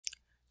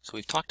So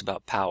we've talked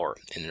about power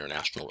in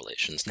international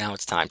relations. Now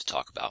it's time to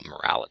talk about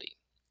morality.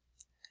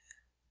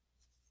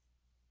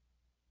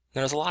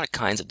 There's a lot of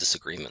kinds of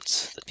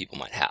disagreements that people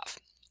might have.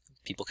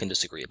 People can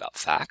disagree about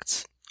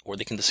facts, or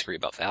they can disagree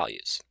about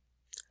values.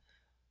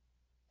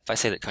 If I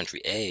say that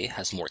country A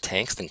has more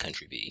tanks than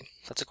country B,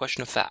 that's a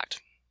question of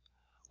fact.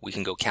 We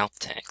can go count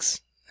the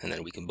tanks, and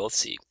then we can both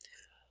see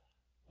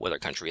whether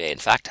country A in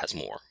fact has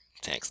more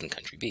tanks than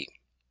country B.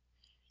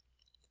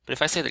 But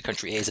if I say that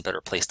country A is a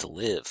better place to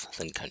live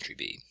than country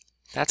B,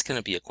 that's going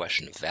to be a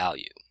question of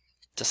value.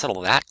 To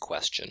settle that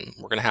question,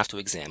 we're going to have to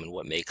examine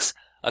what makes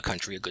a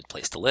country a good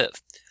place to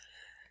live.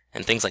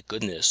 And things like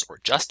goodness or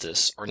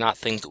justice are not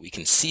things that we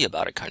can see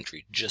about a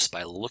country just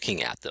by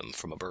looking at them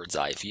from a bird's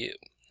eye view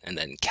and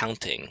then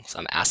counting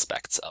some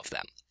aspects of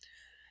them.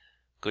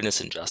 Goodness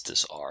and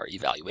justice are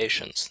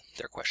evaluations.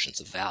 They're questions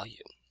of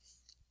value.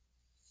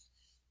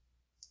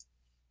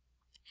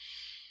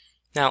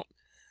 Now,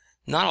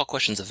 not all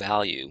questions of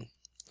value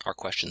are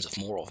questions of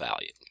moral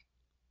value.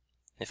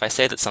 If I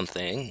say that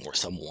something or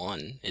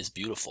someone is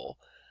beautiful,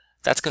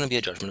 that's going to be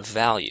a judgment of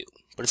value,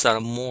 but it's not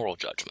a moral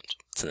judgment.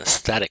 It's an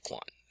aesthetic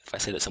one. If I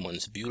say that someone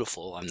is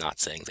beautiful, I'm not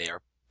saying they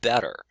are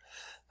better.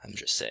 I'm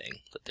just saying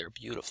that they're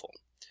beautiful.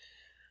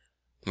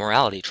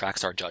 Morality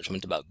tracks our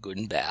judgment about good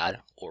and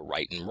bad, or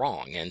right and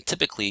wrong, and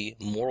typically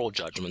moral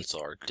judgments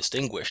are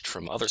distinguished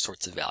from other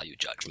sorts of value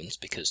judgments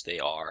because they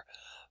are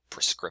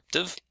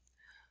prescriptive.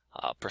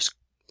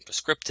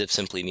 Prescriptive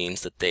simply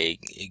means that they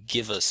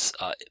give us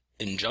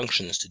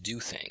injunctions to do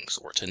things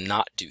or to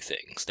not do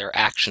things. They're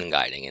action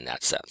guiding in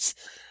that sense.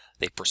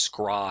 They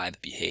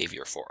prescribe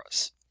behavior for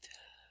us.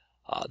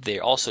 They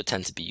also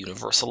tend to be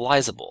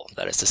universalizable.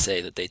 That is to say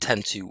that they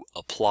tend to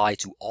apply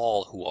to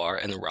all who are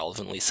in a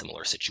relevantly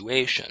similar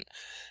situation.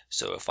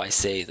 So if I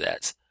say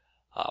that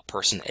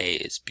person A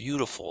is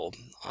beautiful,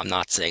 I'm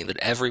not saying that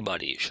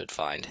everybody should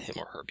find him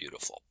or her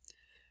beautiful.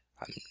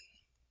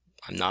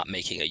 I'm not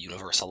making a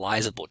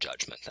universalizable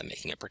judgment. I'm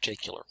making a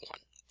particular one.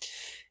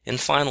 And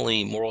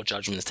finally, moral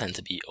judgments tend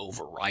to be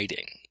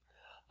overriding.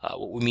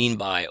 What we mean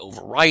by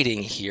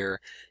overriding here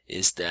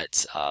is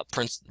that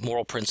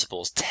moral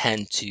principles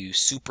tend to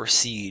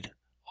supersede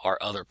our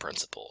other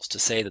principles. To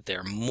say that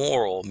they're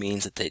moral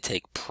means that they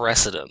take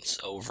precedence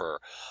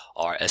over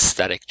our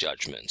aesthetic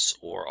judgments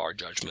or our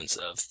judgments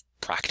of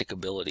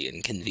practicability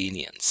and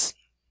convenience,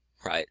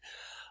 right?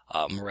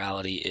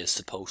 Morality is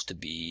supposed to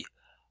be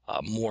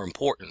more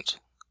important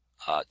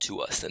to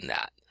us than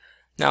that.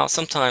 Now,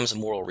 sometimes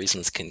moral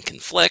reasons can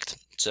conflict,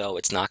 so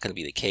it's not going to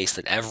be the case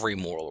that every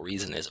moral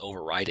reason is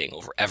overriding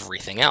over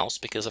everything else,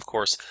 because of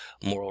course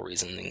moral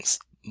reasons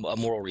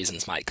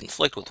might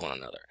conflict with one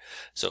another.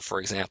 So, for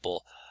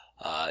example,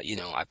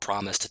 I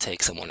promised to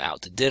take someone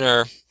out to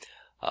dinner,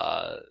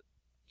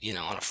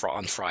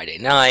 on Friday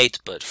night,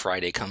 but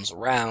Friday comes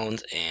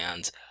around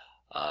and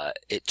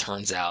it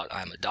turns out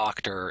I'm a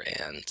doctor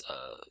and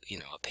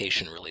a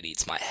patient really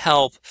needs my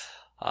help.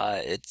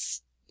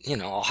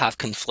 I'll have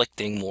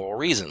conflicting moral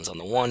reasons. On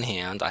the one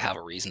hand, I have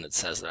a reason that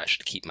says that I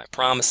should keep my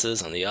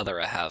promises. On the other,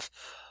 I have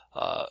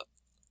a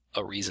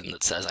reason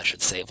that says I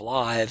should save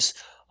lives.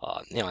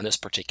 In this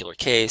particular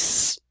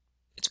case,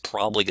 it's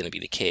probably going to be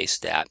the case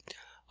that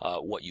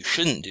what you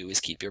shouldn't do is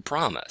keep your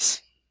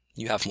promise.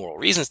 You have moral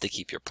reasons to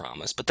keep your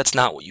promise, but that's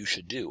not what you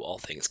should do, all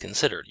things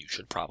considered. You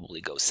should probably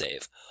go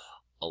save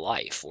a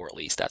life, or at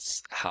least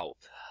that's how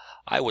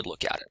I would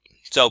look at it.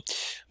 So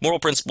moral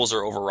principles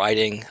are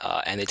overriding,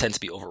 and they tend to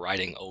be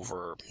overriding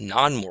over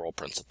non-moral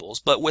principles,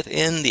 but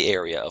within the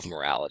area of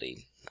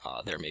morality,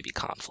 there may be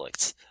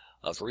conflicts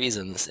of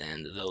reasons,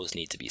 and those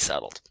need to be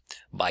settled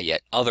by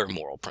yet other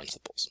moral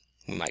principles.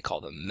 We might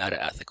call them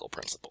meta-ethical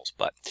principles,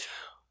 but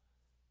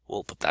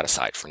we'll put that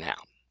aside for now.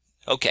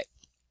 Okay,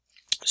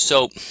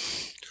 so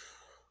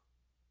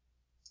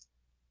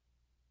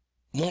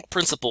moral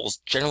principles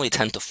generally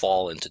tend to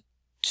fall into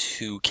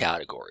two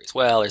categories.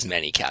 Well, there's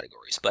many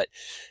categories, but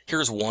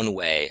here's one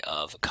way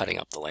of cutting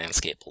up the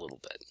landscape a little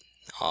bit.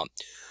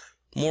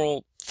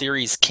 Moral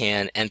theories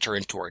can enter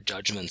into our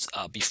judgments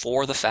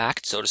before the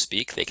fact, so to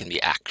speak. They can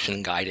be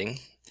action guiding,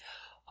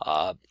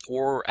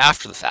 or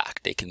after the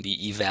fact. They can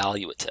be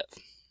evaluative.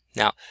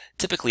 Now,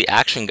 typically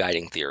action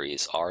guiding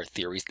theories are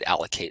theories that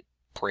allocate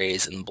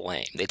praise and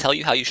blame. They tell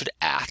you how you should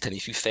act, and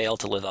if you fail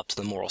to live up to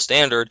the moral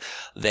standard,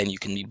 then you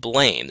can be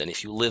blamed. And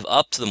if you live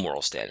up to the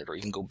moral standard, or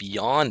even go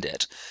beyond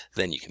it,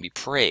 then you can be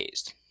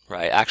praised,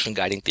 right? Action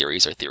guiding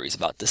theories are theories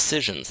about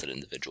decisions that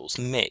individuals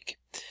make.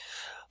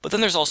 But then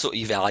there's also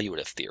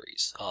evaluative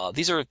theories.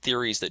 These are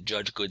theories that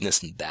judge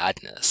goodness and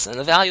badness, and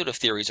evaluative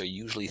theories are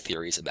usually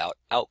theories about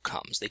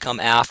outcomes. They come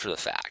after the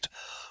fact.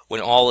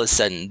 When all is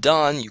said and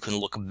done, you can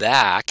look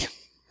back,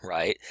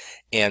 right,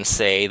 and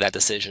say that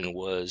decision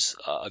was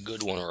a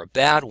good one or a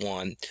bad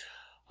one,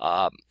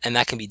 and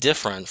that can be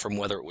different from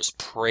whether it was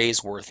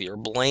praiseworthy or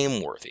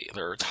blameworthy.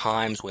 There are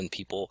times when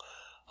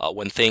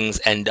when things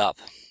end up,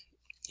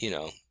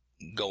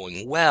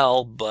 going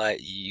well,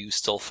 but you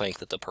still think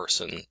that the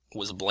person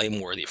was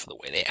blameworthy for the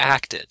way they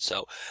acted.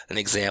 So an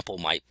example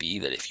might be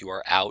that if you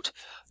are out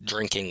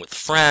drinking with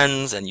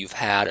friends and you've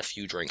had a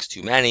few drinks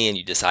too many and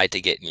you decide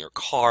to get in your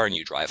car and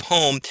you drive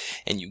home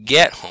and you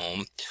get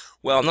home,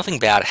 well, nothing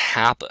bad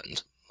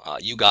happened.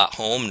 You got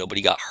home,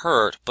 nobody got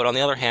hurt, but on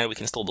the other hand, we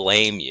can still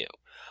blame you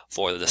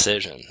for the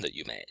decision that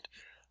you made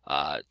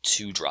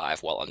to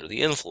drive while under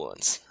the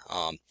influence.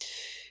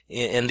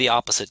 And the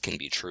opposite can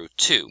be true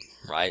too,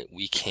 right?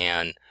 We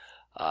can,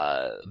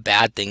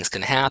 bad things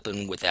can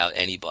happen without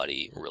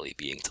anybody really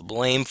being to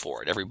blame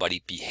for it.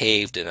 Everybody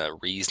behaved in a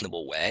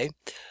reasonable way,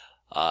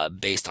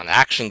 based on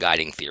action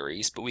guiding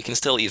theories, but we can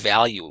still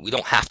evaluate. We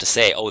don't have to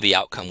say, oh, the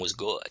outcome was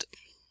good,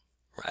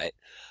 right?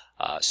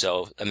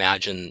 So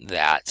imagine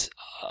that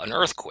an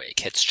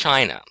earthquake hits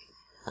China,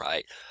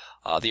 right?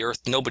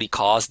 Nobody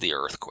caused the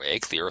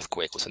earthquake. The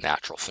earthquake was a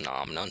natural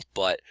phenomenon,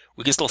 but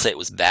we can still say it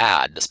was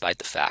bad, despite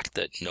the fact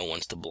that no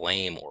one's to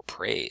blame or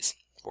praise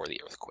for the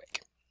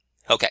earthquake.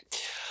 Okay.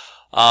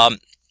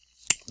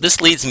 This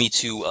leads me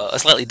to a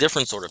slightly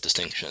different sort of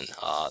distinction,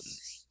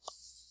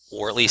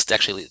 or at least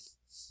actually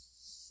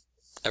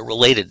a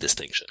related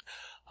distinction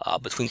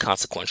between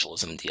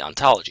consequentialism and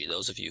deontology.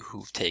 Those of you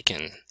who've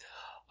taken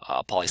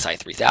Poli-Sci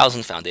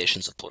 3000,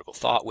 Foundations of Political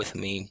Thought with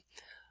me,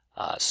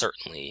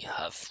 certainly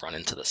have run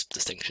into this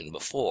distinction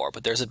before,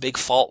 but there's a big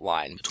fault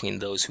line between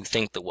those who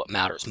think that what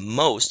matters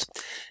most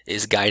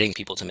is guiding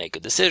people to make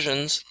good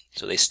decisions,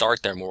 so they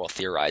start their moral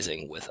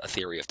theorizing with a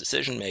theory of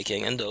decision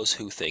making, and those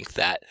who think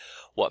that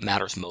what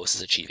matters most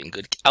is achieving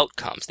good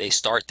outcomes. They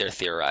start their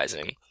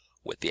theorizing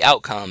with the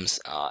outcomes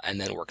and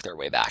then work their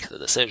way back to the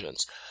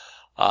decisions.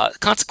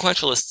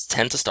 Consequentialists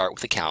tend to start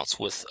with accounts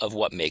of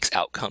what makes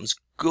outcomes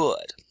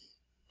good.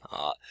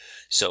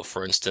 So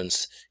for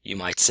instance, you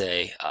might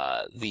say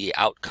the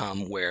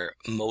outcome where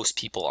most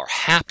people are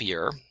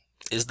happier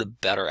is the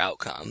better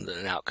outcome than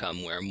an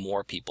outcome where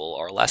more people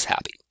are less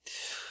happy.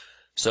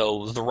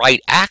 So the right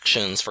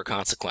actions for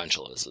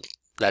consequentialism,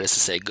 that is to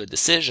say good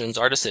decisions,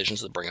 are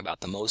decisions that bring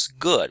about the most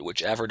good.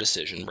 Whichever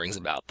decision brings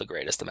about the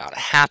greatest amount of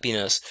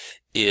happiness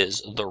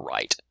is the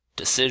right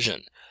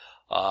decision.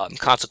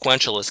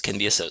 Consequentialists can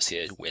be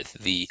associated with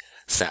the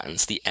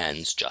sentence, the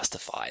ends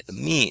justify the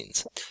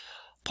means.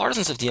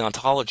 Partisans of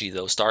deontology,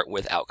 though, start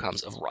with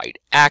outcomes of right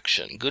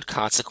action. Good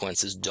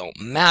consequences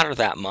don't matter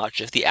that much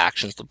if the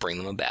actions that bring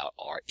them about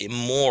are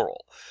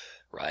immoral,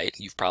 right?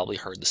 You've probably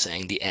heard the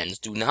saying, the ends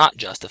do not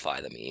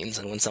justify the means,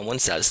 and when someone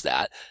says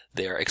that,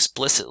 they're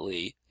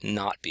explicitly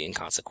not being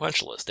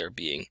consequentialist. They're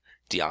being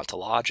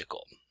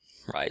deontological,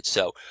 right?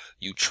 So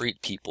you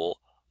treat people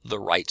the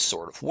right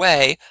sort of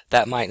way.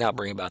 That might not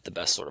bring about the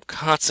best sort of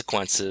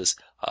consequences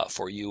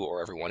for you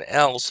or everyone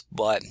else,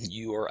 but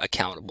you are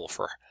accountable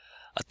for,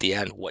 at the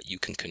end, what you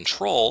can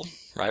control,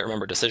 right?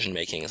 Remember, decision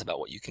making is about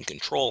what you can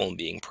control and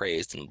being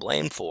praised and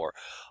blamed for.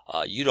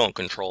 You don't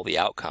control the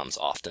outcomes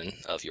often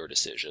of your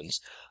decisions.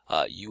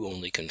 You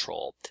only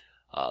control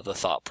the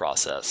thought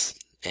process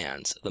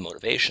and the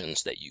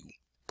motivations that you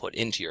put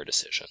into your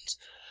decisions.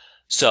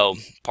 So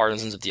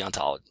partisans of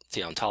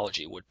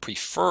deontology would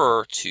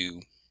prefer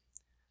to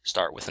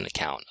start with an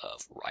account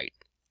of right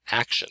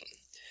action.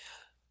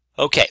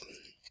 Okay.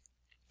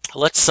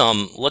 Let's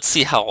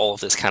see how all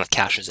of this kind of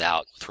cashes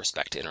out with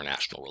respect to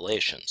international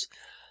relations.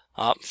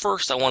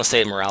 First, I want to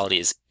say morality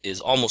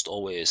is almost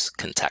always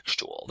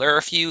contextual. There are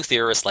a few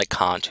theorists like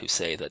Kant who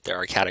say that there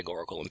are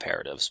categorical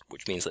imperatives,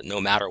 which means that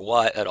no matter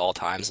what, at all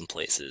times and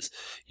places,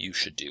 you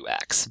should do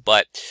X.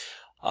 But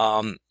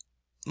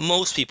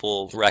most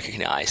people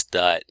recognize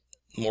that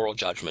moral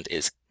judgment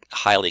is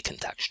highly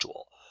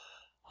contextual.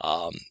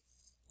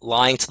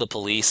 Lying to the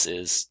police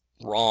is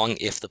wrong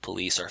if the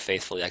police are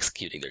faithfully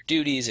executing their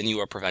duties and you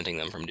are preventing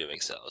them from doing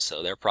so.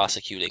 So they're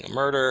prosecuting a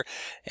murder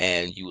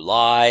and you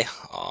lie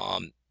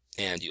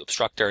and you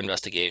obstruct their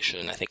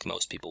investigation. I think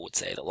most people would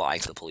say that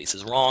lying to the police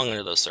is wrong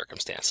under those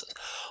circumstances.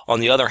 On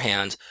the other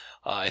hand,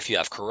 if you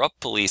have corrupt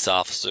police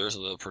officers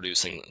that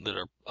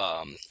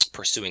are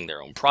pursuing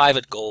their own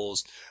private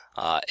goals,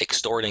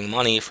 extorting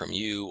money from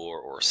you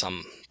or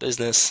some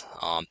business,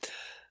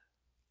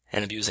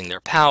 and abusing their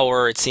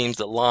power, it seems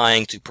that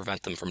lying to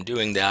prevent them from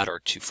doing that or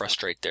to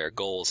frustrate their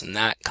goals in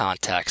that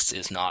context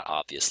is not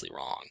obviously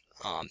wrong.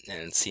 And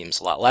it seems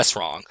a lot less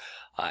wrong,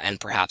 and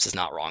perhaps is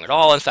not wrong at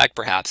all. In fact,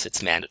 perhaps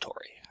it's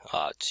mandatory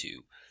to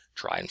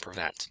try and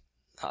prevent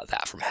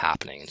that from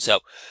happening. And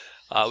so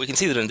we can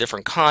see that in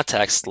different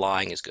contexts,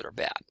 lying is good or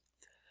bad.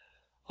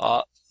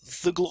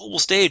 The global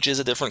stage is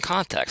a different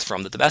context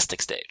from the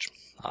domestic stage.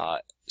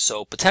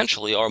 So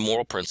potentially our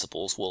moral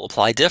principles will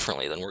apply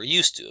differently than we're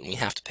used to, and we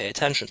have to pay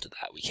attention to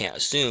that. We can't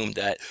assume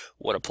that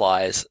what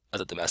applies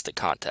as a domestic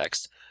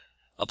context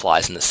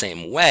applies in the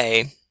same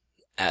way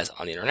as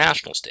on the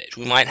international stage.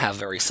 We might have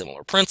very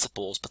similar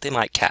principles, but they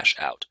might cash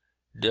out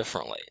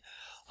differently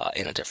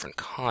in a different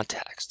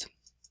context.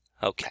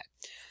 Okay.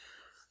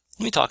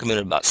 Let me talk a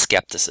minute about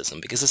skepticism,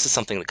 because this is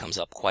something that comes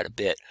up quite a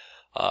bit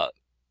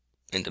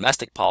in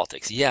domestic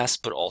politics, yes,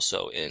 but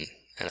also in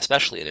and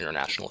especially in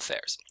international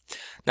affairs.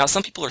 Now,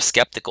 some people are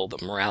skeptical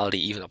that morality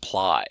even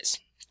applies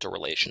to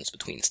relations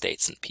between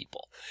states and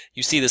people.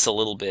 You see this a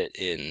little bit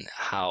in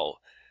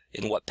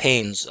what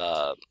pains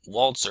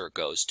Walzer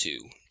goes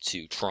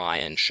to try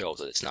and show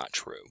that it's not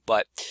true.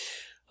 But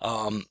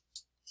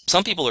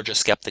some people are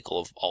just skeptical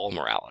of all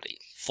morality,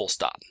 full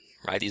stop,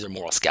 right? These are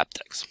moral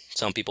skeptics.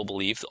 Some people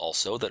believe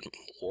also that,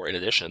 or in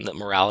addition, that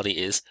morality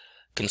is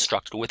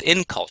constructed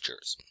within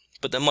cultures,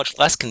 but that much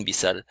less can be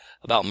said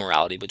about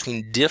morality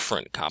between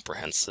different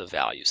comprehensive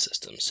value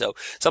systems. So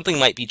something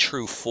might be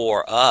true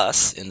for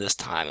us in this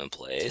time and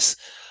place,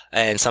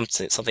 and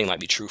something might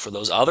be true for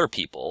those other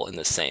people in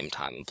the same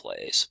time and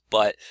place.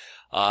 But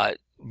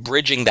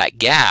bridging that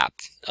gap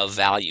of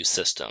value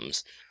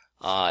systems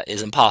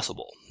is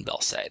impossible, they'll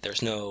say.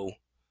 There's no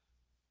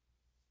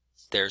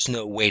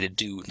way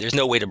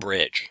to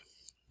bridge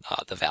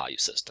the value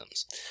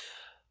systems.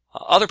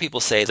 Other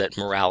people say that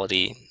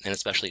morality, and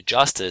especially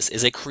justice,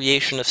 is a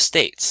creation of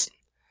states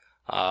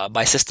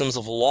by systems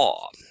of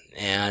law.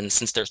 And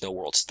since there's no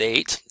world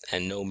state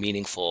and no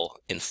meaningful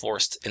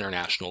enforced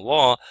international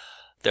law,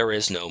 there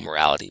is no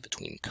morality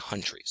between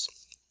countries.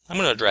 I'm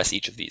going to address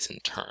each of these in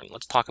turn.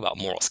 Let's talk about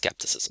moral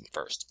skepticism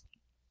first.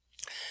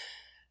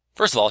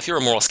 First of all, if you're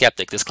a moral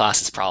skeptic, this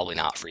class is probably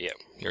not for you.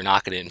 You're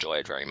not going to enjoy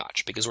it very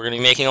much because we're going to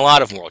be making a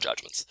lot of moral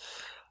judgments.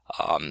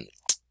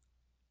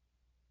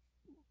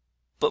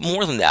 But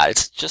more than that,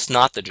 it's just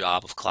not the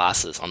job of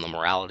classes on the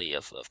morality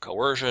of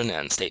coercion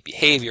and state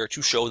behavior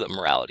to show that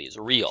morality is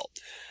real,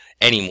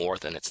 any more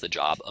than it's the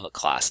job of a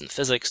class in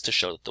physics to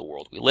show that the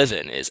world we live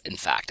in is, in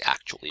fact,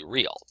 actually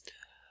real.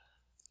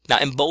 Now,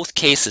 in both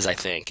cases, I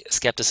think,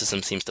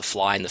 skepticism seems to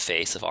fly in the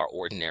face of our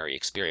ordinary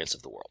experience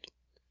of the world.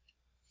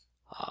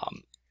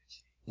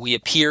 We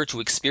appear to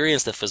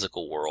experience the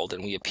physical world,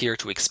 and we appear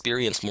to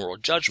experience moral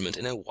judgment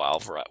in a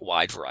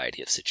wide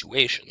variety of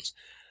situations.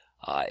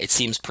 It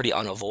seems pretty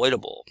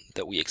unavoidable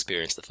that we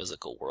experience the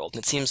physical world,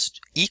 and it seems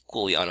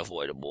equally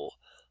unavoidable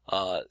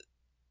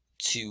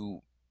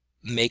to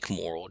make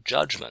moral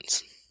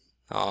judgments.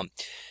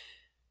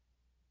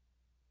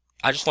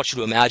 I just want you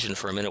to imagine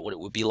for a minute what it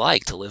would be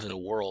like to live in a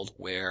world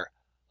where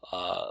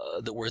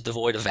that we're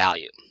devoid of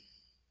value,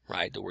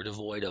 right? That we're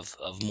devoid of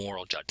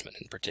moral judgment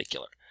in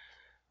particular,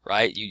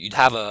 right? You'd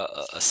have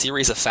a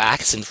series of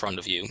facts in front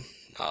of you.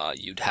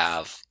 You'd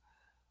have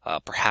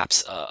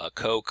perhaps a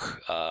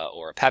Coke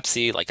or a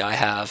Pepsi like I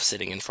have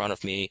sitting in front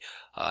of me.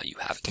 You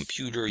have a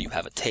computer, you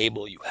have a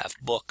table, you have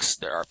books,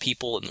 there are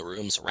people in the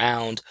rooms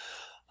around,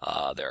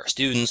 there are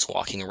students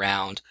walking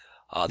around.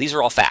 These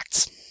are all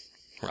facts,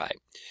 right?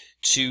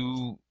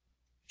 To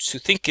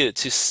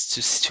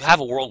have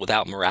a world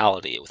without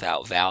morality,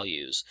 without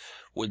values,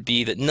 would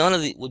be that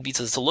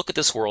to look at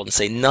this world and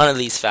say none of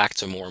these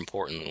facts are more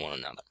important than one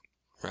another,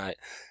 right?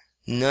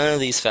 None of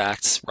these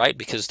facts, right?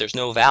 Because there's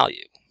no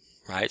value,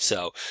 right?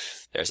 So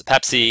there's a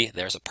Pepsi,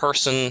 there's a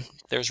person,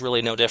 there's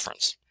really no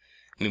difference.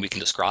 I mean, we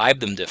can describe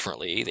them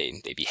differently,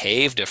 they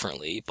behave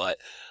differently, but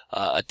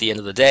at the end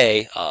of the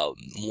day,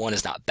 one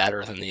is not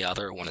better than the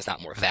other, one is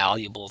not more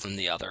valuable than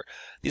the other.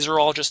 These are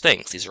all just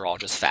things, these are all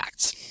just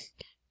facts,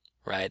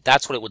 right?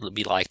 That's what it would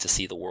be like to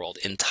see the world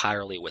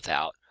entirely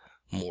without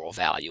moral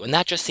value. And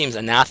that just seems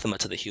anathema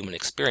to the human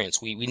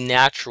experience. We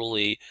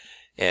naturally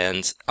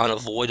and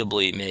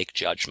unavoidably make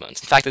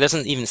judgments. In fact, it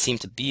doesn't even seem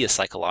to be a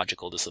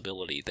psychological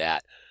disability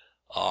that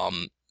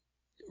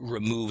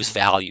removes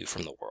value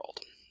from the world.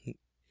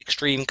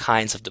 Extreme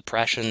kinds of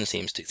depression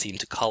seem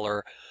to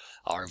color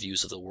our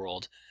views of the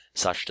world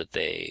such that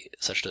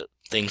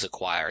things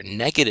acquire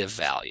negative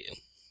value,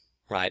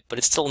 right? But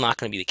it's still not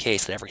going to be the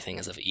case that everything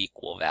is of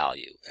equal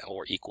value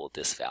or equal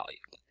disvalue.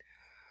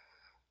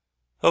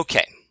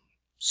 Okay,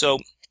 so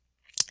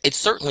it's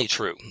certainly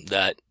true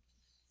that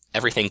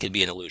everything could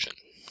be an illusion,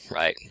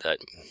 right? That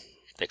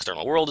the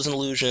external world is an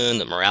illusion,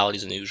 that morality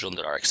is an illusion,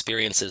 that our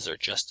experiences are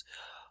just,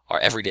 our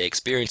everyday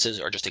experiences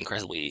are just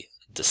incredibly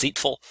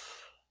deceitful.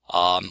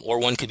 Or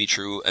one could be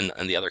true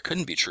and the other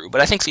couldn't be true.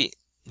 But I think the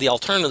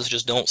alternatives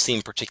just don't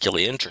seem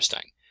particularly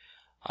interesting,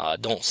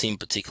 don't seem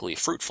particularly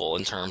fruitful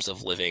in terms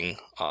of living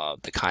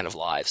the kind of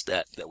lives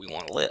that we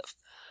want to live.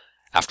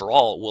 After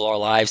all, will our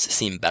lives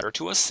seem better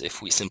to us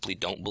if we simply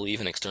don't believe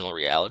in external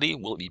reality?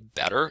 Will it be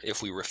better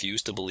if we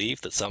refuse to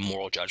believe that some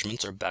moral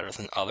judgments are better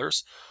than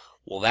others?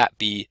 Will that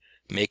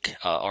make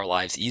our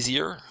lives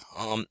easier?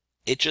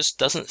 It just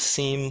doesn't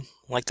seem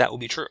like that would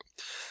be true.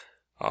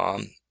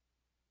 Let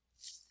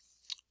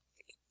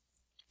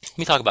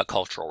me talk about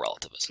cultural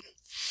relativism.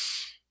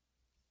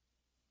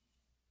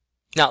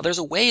 Now, there's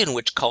a way in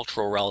which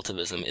cultural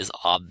relativism is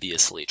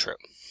obviously true.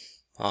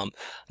 An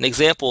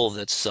example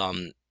that's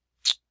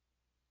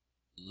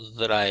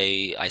that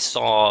I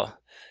saw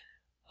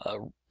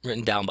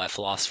written down by a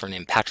philosopher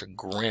named Patrick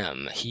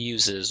Grimm. He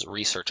uses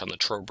research on the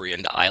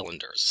Trobriand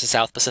Islanders. It's a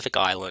South Pacific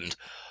island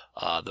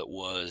that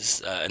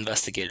was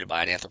investigated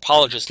by an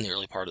anthropologist in the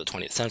early part of the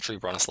 20th century,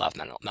 Bronislaw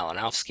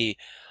Malinowski.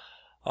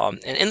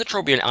 And in the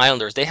Trobriand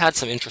Islanders, they had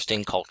some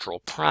interesting cultural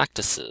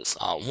practices.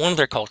 One of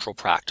their cultural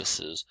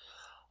practices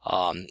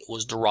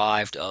was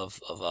derived of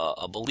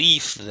a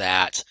belief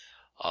that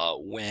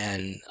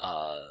when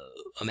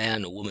a man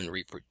and a woman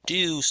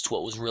reproduced,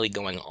 what was really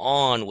going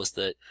on was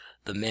that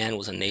the man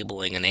was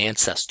enabling an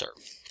ancestor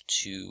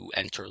to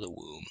enter the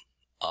womb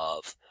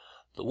of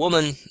the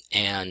woman,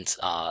 and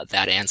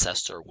that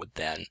ancestor would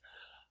then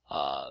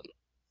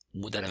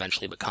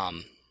eventually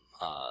become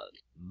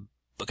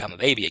a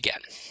baby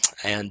again.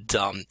 And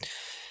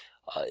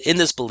in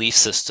this belief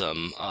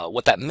system,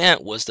 what that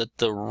meant was that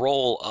the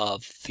role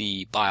of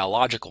the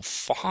biological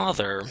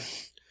father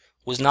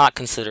was not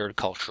considered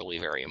culturally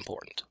very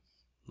important.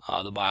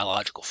 The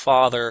biological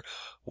father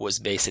was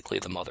basically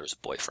the mother's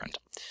boyfriend.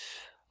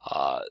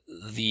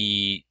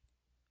 The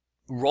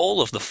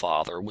role of the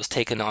father was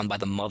taken on by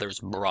the mother's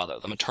brother,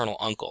 the maternal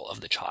uncle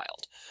of the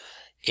child.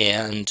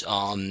 And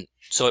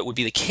so it would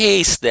be the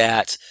case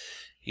that,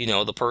 you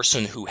know, the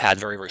person who had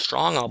very, very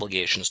strong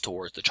obligations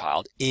towards the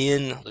child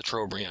in the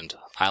Trobriand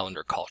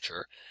Islander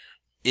culture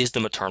is the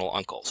maternal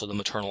uncle. So the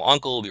maternal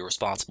uncle will be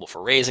responsible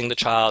for raising the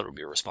child, will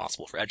be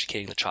responsible for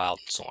educating the child,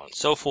 and so on and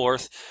so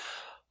forth.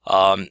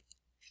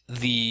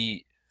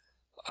 The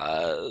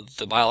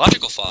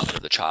biological father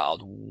of the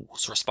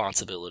child's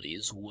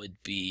responsibilities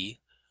would be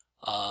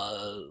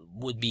you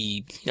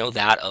know,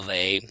 that of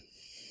a,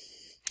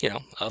 you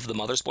know, of the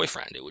mother's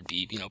boyfriend. It would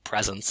be, you know,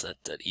 presents at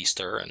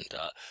Easter and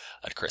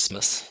at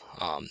Christmas,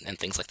 and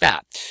things like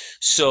that.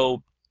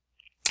 So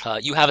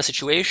you have a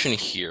situation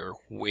here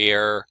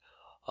where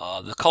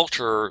the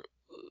culture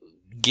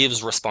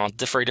gives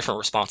very different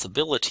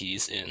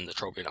responsibilities in the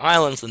Trobriand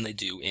Islands than they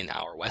do in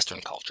our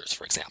Western cultures,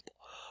 for example.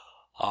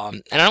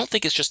 And I don't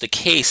think it's just the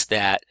case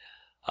that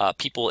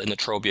people in the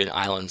Trobriand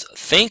Islands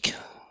think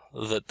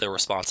that the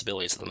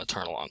responsibilities of the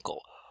maternal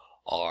uncle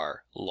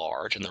are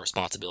large and the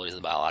responsibilities of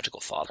the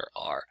biological father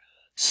are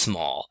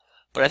small.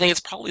 But I think it's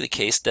probably the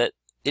case that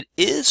it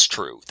is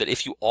true that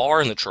if you are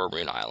in the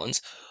Trobriand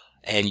Islands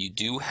and you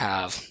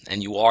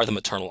are the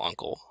maternal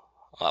uncle,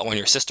 when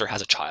your sister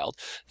has a child,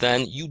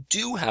 then you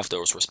do have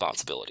those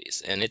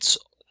responsibilities. And it's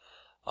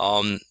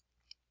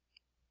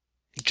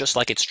just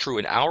like it's true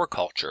in our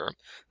culture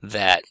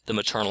that the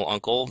maternal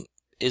uncle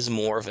is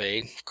more of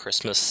a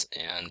Christmas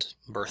and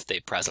birthday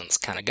presents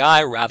kind of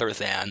guy rather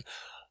than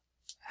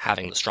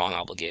having the strong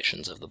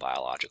obligations of the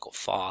biological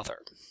father,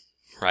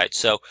 right?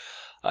 So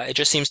it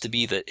just seems to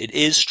be that it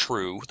is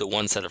true that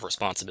one set of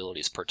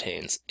responsibilities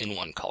pertains in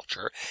one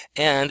culture,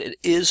 and it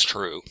is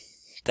true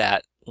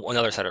that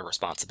another set of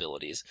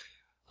responsibilities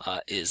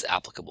is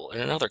applicable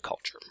in another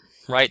culture,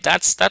 right?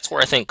 That's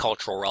where I think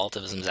cultural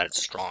relativism is at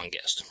its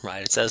strongest,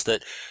 right? It says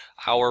that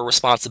our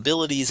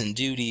responsibilities and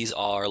duties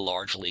are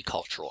largely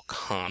cultural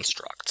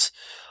constructs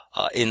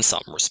in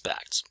some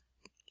respects.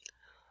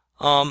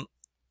 But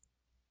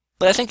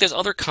I think there's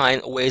other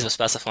ways of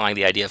specifying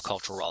the idea of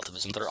cultural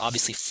relativism that are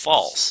obviously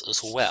false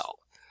as well,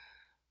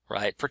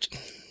 right?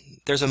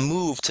 There's a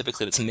move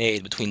typically that's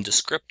made between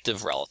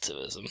descriptive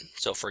relativism.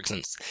 So, for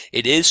instance,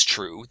 it is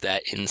true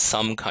that in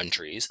some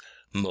countries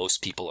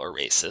most people are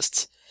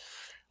racists,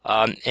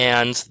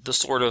 and the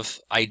sort of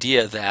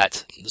idea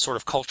that the sort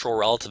of cultural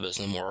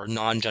relativism or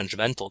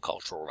non-judgmental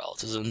cultural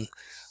relativism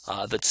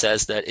that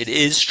says that it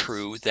is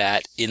true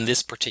that in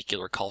this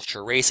particular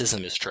culture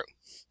racism is true.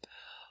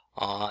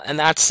 And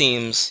that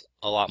seems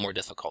a lot more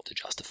difficult to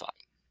justify,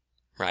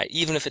 right?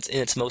 Even if it's in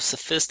its most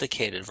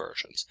sophisticated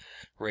versions,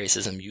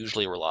 racism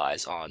usually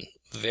relies on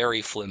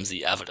very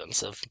flimsy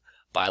evidence of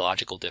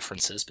biological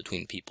differences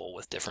between people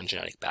with different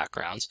genetic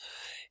backgrounds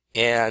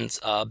and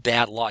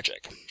bad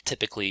logic,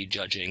 typically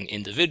judging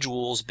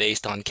individuals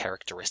based on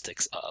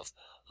characteristics of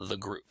the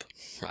group,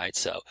 right?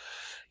 So,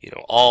 you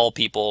know, all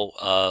people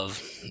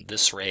of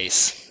this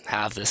race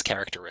have this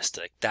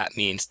characteristic. That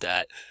means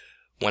that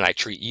when I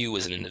treat you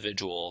as an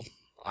individual,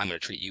 I'm going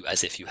to treat you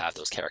as if you have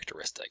those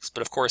characteristics.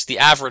 But of course, the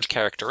average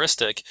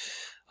characteristic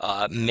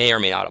may or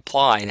may not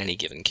apply in any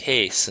given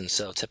case, and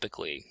so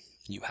typically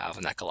you have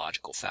an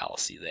ecological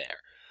fallacy there.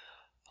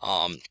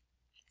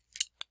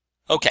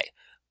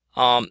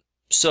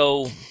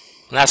 So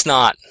that's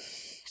not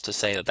to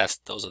say that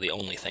those are the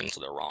only things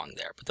that are wrong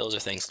there, but those are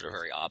things that are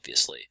very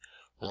obviously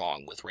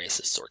wrong with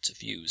racist sorts of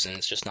views, and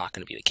it's just not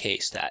going to be the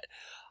case that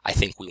I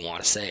think we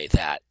want to say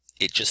that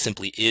it just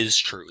simply is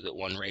true that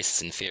one race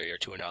is inferior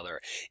to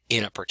another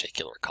in a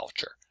particular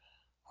culture.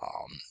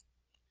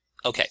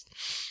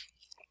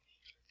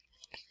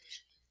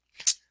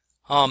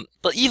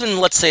 But even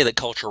let's say that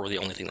culture were the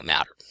only thing that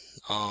mattered.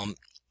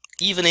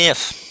 Even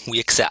if we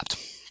accept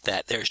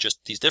that there's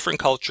just these different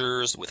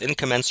cultures with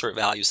incommensurate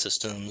value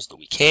systems, that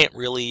we can't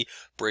really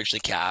bridge the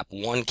gap,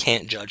 one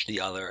can't judge the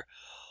other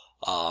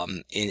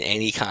in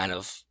any kind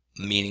of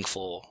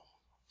meaningful,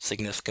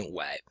 significant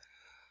way.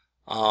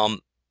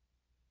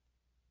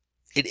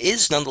 It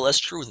is nonetheless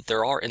true that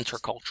there are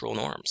intercultural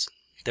norms.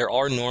 There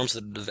are norms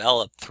that are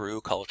developed through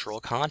cultural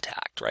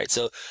contact, right?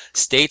 So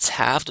states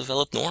have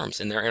developed norms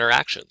in their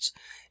interactions.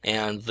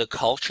 And the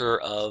culture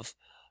of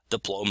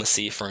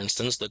diplomacy, for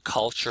instance, the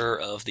culture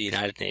of the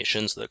United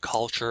Nations, the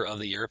culture of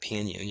the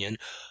European Union,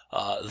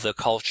 the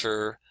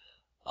culture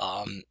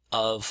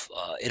of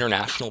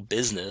international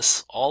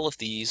business, all of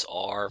these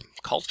are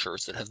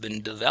cultures that have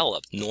been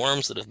developed,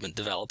 norms that have been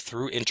developed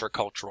through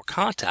intercultural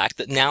contact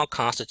that now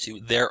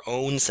constitute their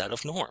own set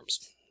of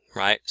norms,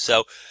 right?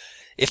 So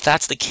if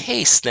that's the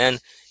case, then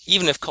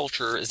even if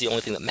culture is the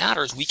only thing that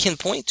matters, we can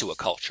point to a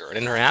culture, an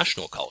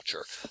international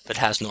culture, that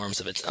has norms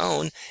of its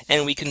own,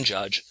 and we can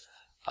judge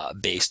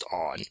based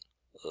on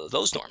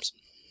those norms,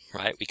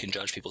 right? We can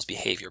judge people's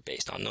behavior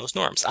based on those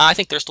norms. I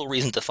think there's still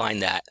reason to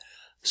find that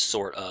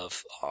sort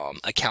of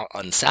account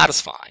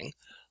unsatisfying,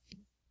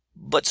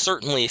 but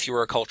certainly if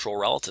you're a cultural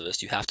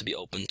relativist, you have to be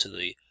open to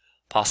the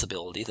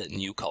possibility that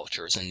new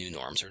cultures and new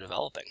norms are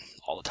developing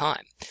all the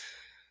time.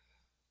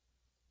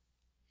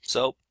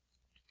 So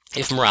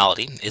if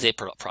morality is a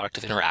product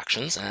of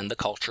interactions and the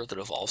culture that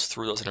evolves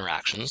through those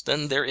interactions,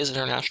 then there is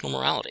international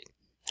morality.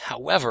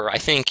 However, I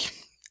think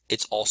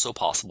it's also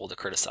possible to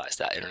criticize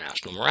that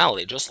international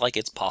morality, just like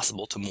it's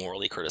possible to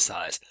morally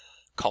criticize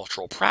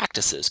cultural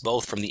practices,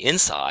 both from the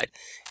inside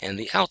and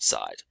the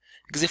outside.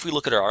 Because if we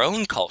look at our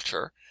own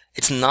culture,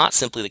 it's not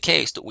simply the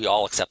case that we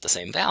all accept the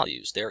same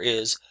values. There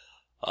is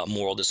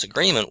moral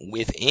disagreement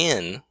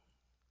within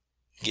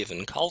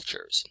given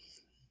cultures.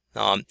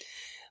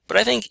 But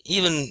I think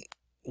even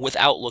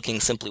without looking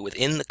simply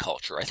within the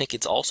culture, I think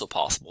it's also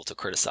possible to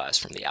criticize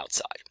from the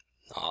outside.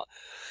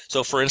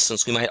 So for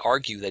instance, we might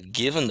argue that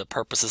given the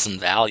purposes and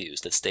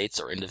values that states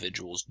or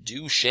individuals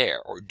do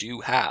share or do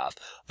have,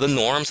 the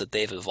norms that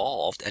they've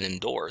evolved and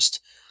endorsed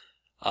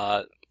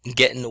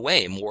get in the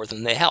way more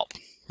than they help,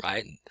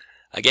 right?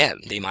 Again,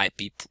 they might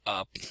be,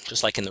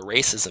 just like in the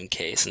racism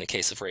case, in the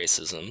case of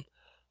racism,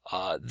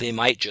 they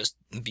might just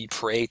be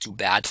prey to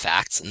bad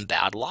facts and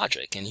bad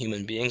logic, and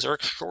human beings are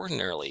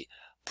extraordinarily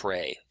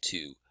prey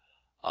to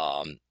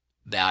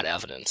bad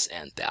evidence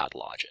and bad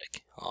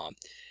logic.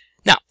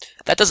 Now,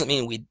 that doesn't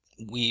mean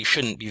we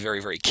shouldn't be very,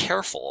 very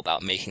careful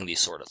about making these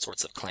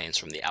sorts of claims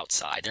from the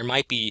outside. There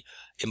might be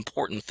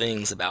important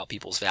things about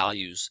people's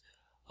values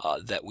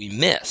that we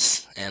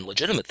miss, and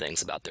legitimate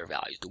things about their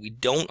values that we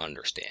don't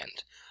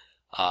understand,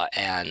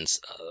 and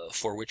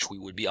for which we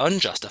would be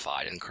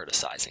unjustified in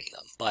criticizing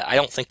them. But I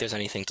don't think there's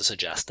anything to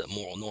suggest that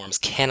moral norms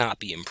cannot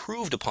be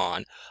improved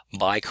upon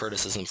by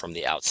criticism from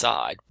the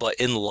outside, but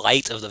in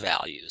light of the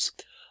values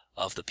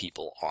of the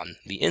people on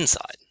the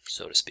inside,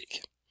 so to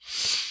speak.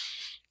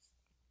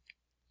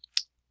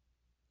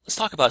 Let's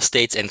talk about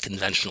states and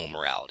conventional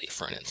morality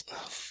for a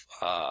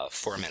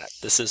minute.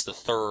 This is the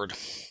third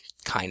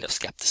kind of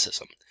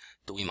skepticism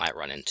that we might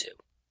run into.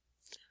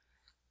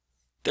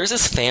 There's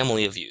this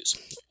family of views,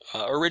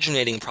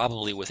 originating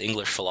probably with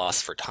English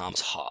philosopher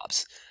Thomas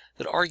Hobbes,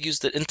 that argues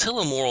that until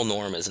a moral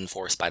norm is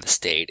enforced by the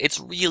state, it's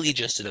really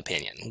just an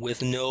opinion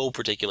with no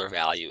particular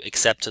value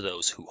except to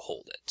those who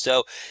hold it.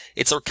 So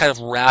it's a kind of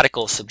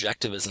radical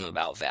subjectivism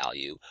about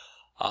value,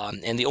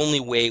 and the only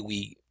way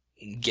we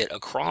get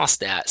across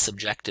that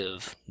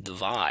subjective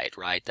divide,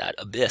 right, that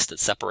abyss that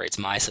separates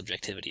my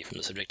subjectivity from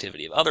the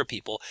subjectivity of other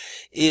people,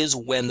 is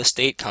when the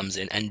state comes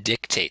in and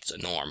dictates a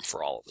norm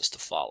for all of us to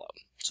follow.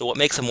 So what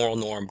makes a moral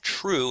norm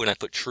true, and I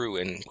put true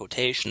in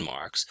quotation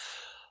marks,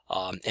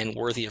 and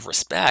worthy of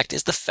respect,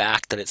 is the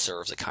fact that it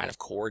serves a kind of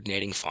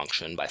coordinating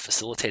function by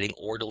facilitating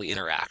orderly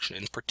interaction,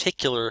 in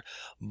particular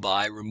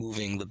by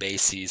removing the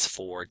bases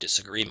for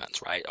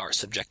disagreements, right? Our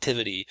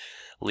subjectivity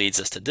leads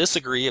us to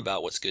disagree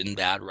about what's good and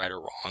bad, right or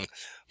wrong,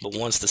 but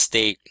once the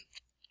state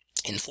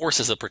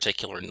enforces a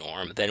particular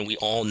norm, then we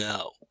all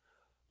know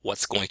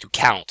what's going to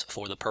count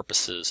for the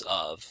purposes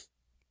of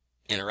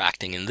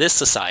interacting in this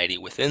society,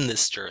 within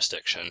this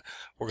jurisdiction.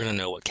 We're going to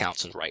know what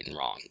counts as right and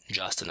wrong,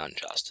 just and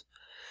unjust.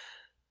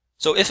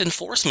 So if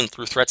enforcement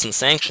through threats and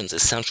sanctions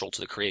is central to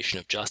the creation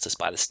of justice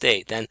by the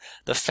state, then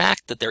the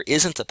fact that there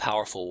isn't a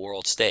powerful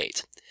world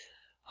state,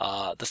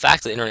 the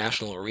fact that the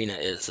international arena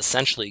is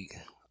essentially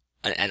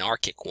an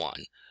anarchic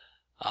one,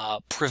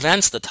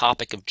 prevents the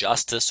topic of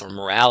justice or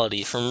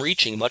morality from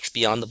reaching much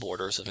beyond the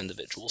borders of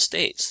individual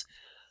states.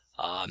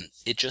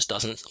 It just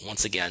doesn't,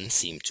 once again,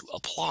 seem to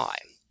apply.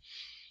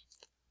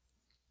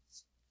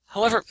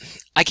 However,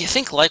 I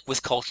think, like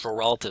with cultural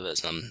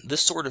relativism,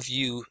 this sort of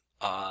view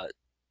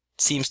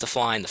seems to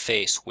fly in the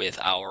face with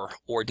our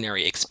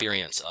ordinary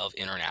experience of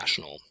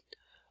international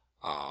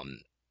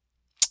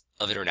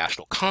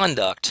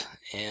conduct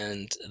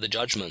and the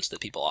judgments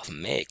that people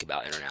often make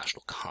about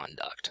international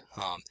conduct.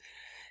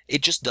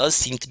 It just does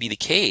seem to be the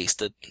case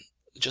that,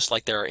 just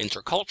like there are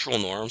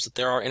intercultural norms, that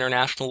there are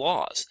international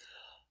laws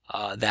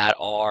that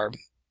are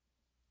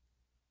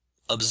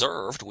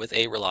observed with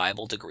a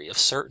reliable degree of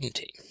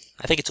certainty.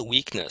 I think it's a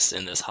weakness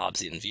in this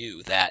Hobbesian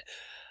view that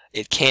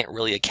it can't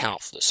really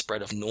account for the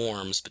spread of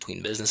norms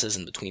between businesses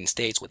and between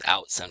states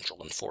without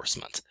central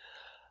enforcement.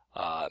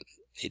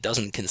 It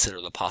doesn't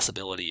consider the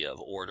possibility of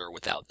order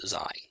without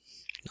design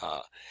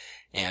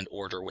and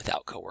order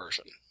without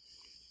coercion.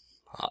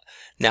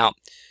 Now,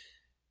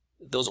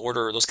 those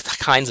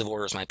kinds of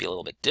orders might be a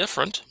little bit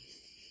different,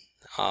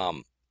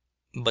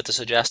 but to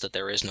suggest that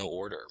there is no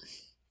order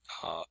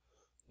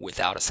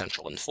without a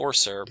central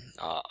enforcer,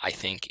 I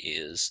think,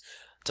 is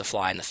to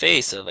fly in the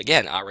face of,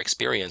 again, our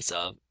experience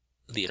of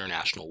the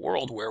international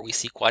world, where we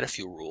see quite a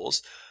few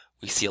rules.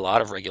 We see a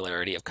lot of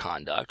regularity of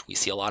conduct. We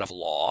see a lot of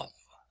law,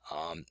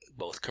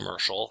 both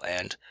commercial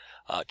and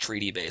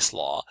treaty-based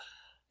law.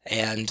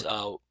 And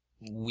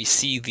we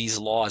see these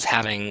laws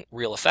having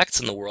real effects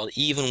in the world,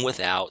 even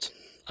without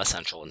a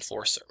central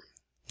enforcer.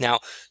 Now,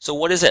 so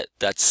what is it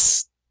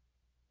that's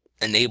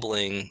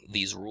enabling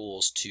these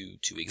rules to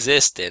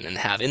exist and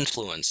have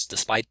influence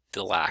despite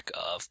the lack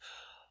of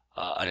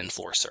an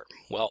enforcer?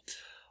 Well,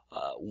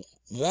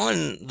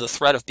 one, the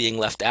threat of being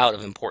left out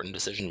of important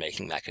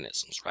decision-making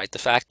mechanisms, right? The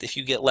fact if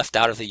you get left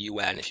out of the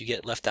UN, if you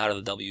get left out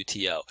of the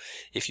WTO,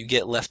 if you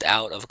get left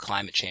out of a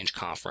climate change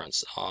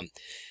conference,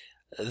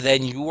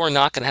 then you are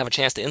not going to have a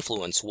chance to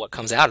influence what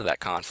comes out of that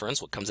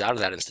conference, what comes out of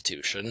that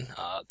institution,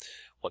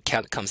 what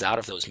comes out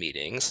of those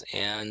meetings,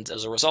 and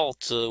as a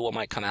result, what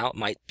might come out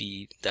might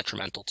be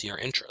detrimental to your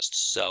interests.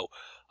 So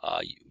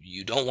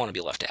you don't want to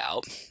be left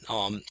out.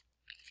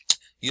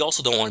 You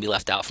also don't want to be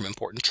left out from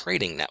important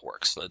trading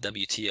networks. The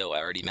WTO I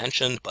already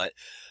mentioned, but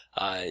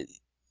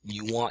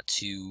you want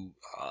to,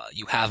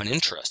 you have an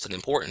interest, an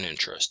important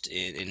interest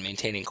in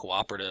maintaining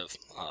cooperative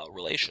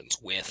relations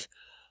with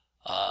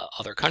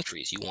other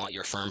countries. You want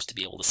your firms to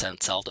be able to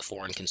sell to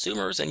foreign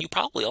consumers, and you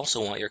probably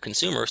also want your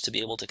consumers to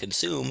be able to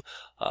consume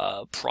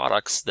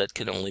products that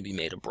can only be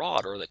made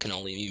abroad, or that can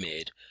only be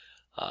made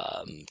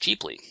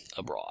cheaply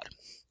abroad.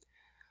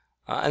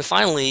 And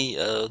finally,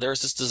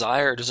 there's a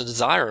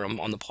desire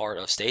on the part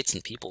of states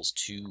and peoples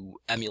to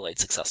emulate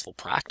successful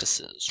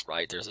practices,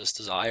 right? There's this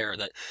desire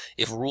that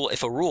if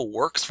a rule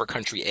works for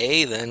country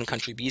A, then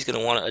country B is going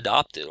to want to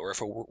adopt it. Or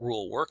if a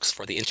rule works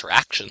for the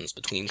interactions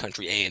between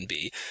country A and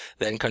B,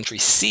 then country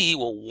C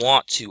will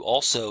want to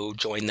also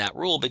join that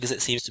rule because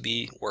it seems to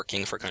be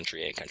working for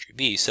country A and country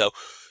B. So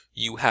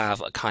you have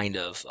a kind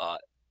of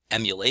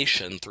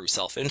emulation through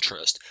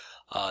self-interest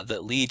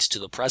that leads to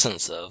the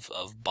presence of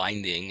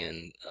binding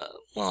and,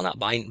 well, not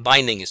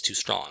binding is too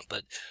strong,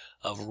 but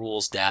of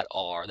rules that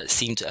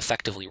seem to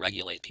effectively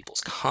regulate people's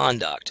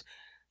conduct,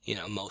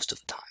 most of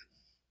the time.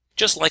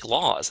 Just like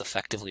laws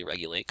effectively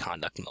regulate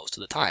conduct most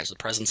of the time. So the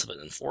presence of an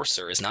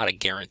enforcer is not a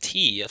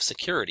guarantee of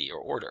security or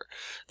order.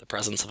 The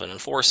presence of an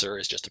enforcer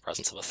is just the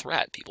presence of a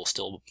threat. People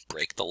still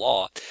break the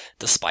law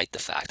despite the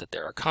fact that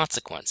there are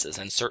consequences,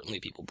 and certainly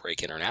people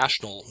break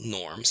international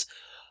norms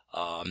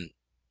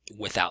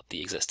without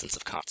the existence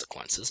of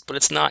consequences, but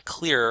it's not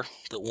clear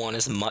that one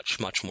is much,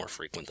 much more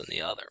frequent than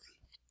the other.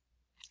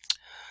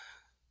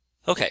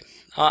 Okay,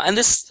 and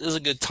this is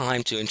a good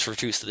time to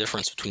introduce the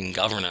difference between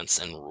governance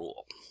and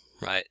rule,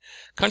 right?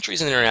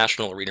 Countries in the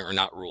international arena are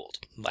not ruled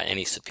by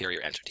any superior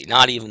entity,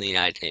 not even the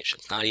United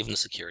Nations, not even the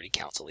Security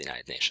Council of the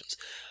United Nations.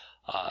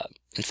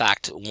 In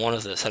fact, one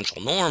of the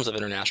central norms of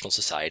international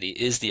society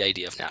is the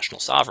idea of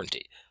national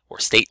sovereignty, or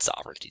state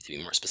sovereignty, to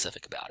be more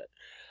specific about it.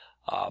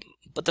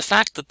 But the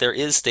fact that there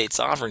is state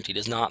sovereignty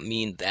does not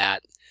mean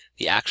that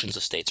the actions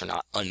of states are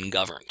not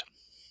ungoverned,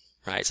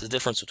 right? So the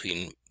difference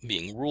between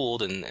being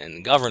ruled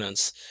and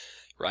governance,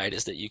 right,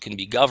 is that you can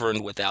be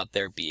governed without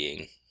there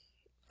being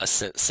a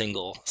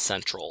single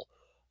central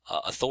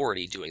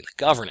authority doing the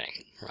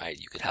governing, right?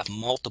 You could have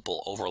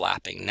multiple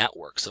overlapping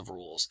networks of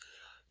rules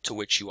to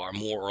which you are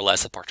more or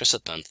less a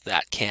participant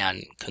that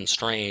can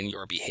constrain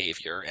your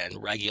behavior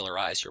and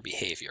regularize your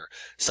behavior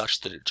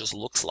such that it just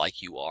looks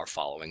like you are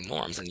following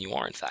norms, and you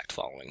are in fact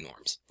following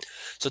norms.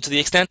 So to the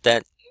extent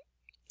that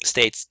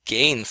states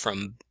gain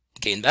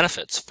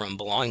benefits from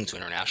belonging to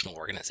international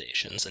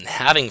organizations and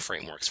having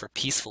frameworks for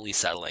peacefully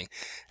settling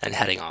and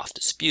heading off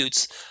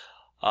disputes,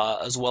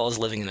 as well as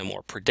living in a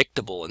more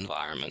predictable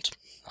environment,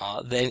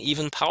 then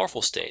even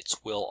powerful states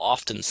will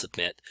often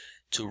submit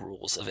to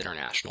rules of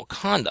international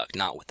conduct,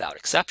 not without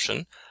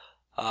exception,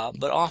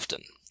 but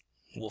often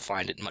will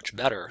find it much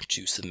better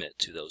to submit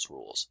to those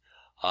rules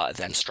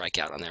than strike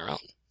out on their own.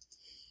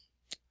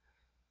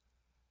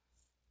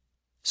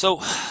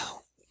 So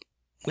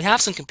we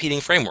have some competing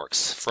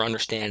frameworks for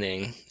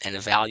understanding and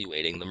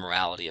evaluating the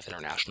morality of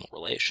international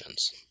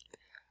relations.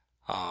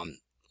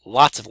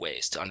 Lots of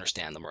ways to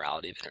understand the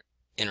morality of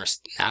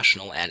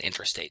international and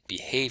interstate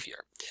behavior.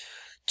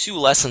 Two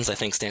lessons I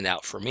think stand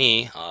out for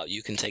me.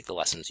 You can take the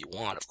lessons you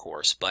want, of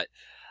course, but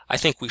I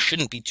think we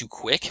shouldn't be too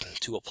quick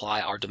to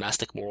apply our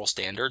domestic moral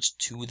standards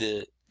to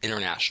the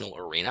international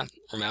arena.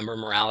 Remember,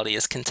 morality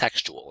is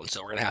contextual, and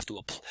so we're going to have to,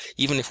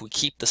 even if we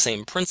keep the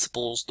same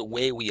principles, the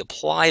way we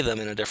apply them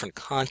in a different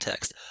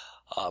context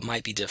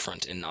might be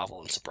different in novel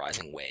and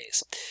surprising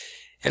ways.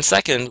 And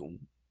second,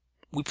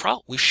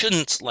 we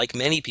shouldn't, like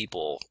many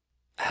people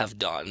have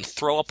done,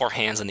 throw up our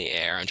hands in the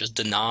air and just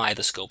deny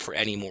the scope for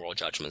any moral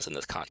judgments in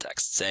this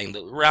context, saying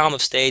the realm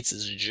of states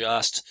is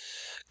just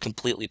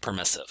completely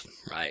permissive,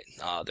 right?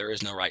 There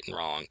is no right and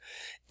wrong.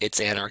 It's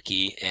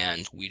anarchy,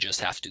 and we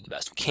just have to do the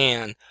best we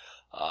can.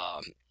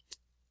 I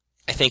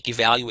think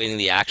evaluating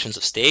the actions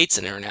of states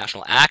and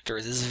international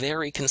actors is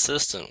very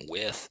consistent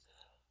with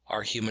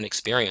our human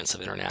experience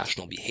of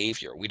international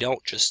behavior. We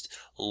don't just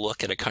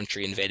look at a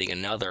country invading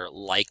another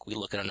like we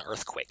look at an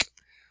earthquake,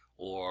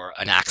 or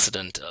an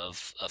accident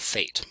of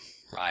fate,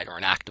 right, or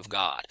an act of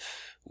God.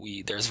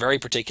 There's very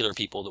particular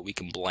people that we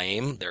can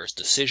blame. There's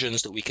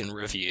decisions that we can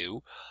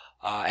review.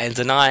 And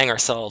denying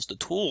ourselves the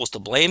tools to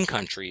blame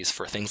countries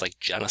for things like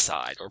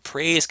genocide or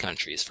praise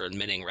countries for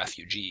admitting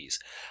refugees,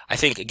 I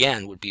think,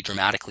 again, would be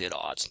dramatically at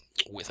odds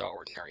with our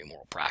ordinary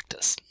moral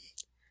practice.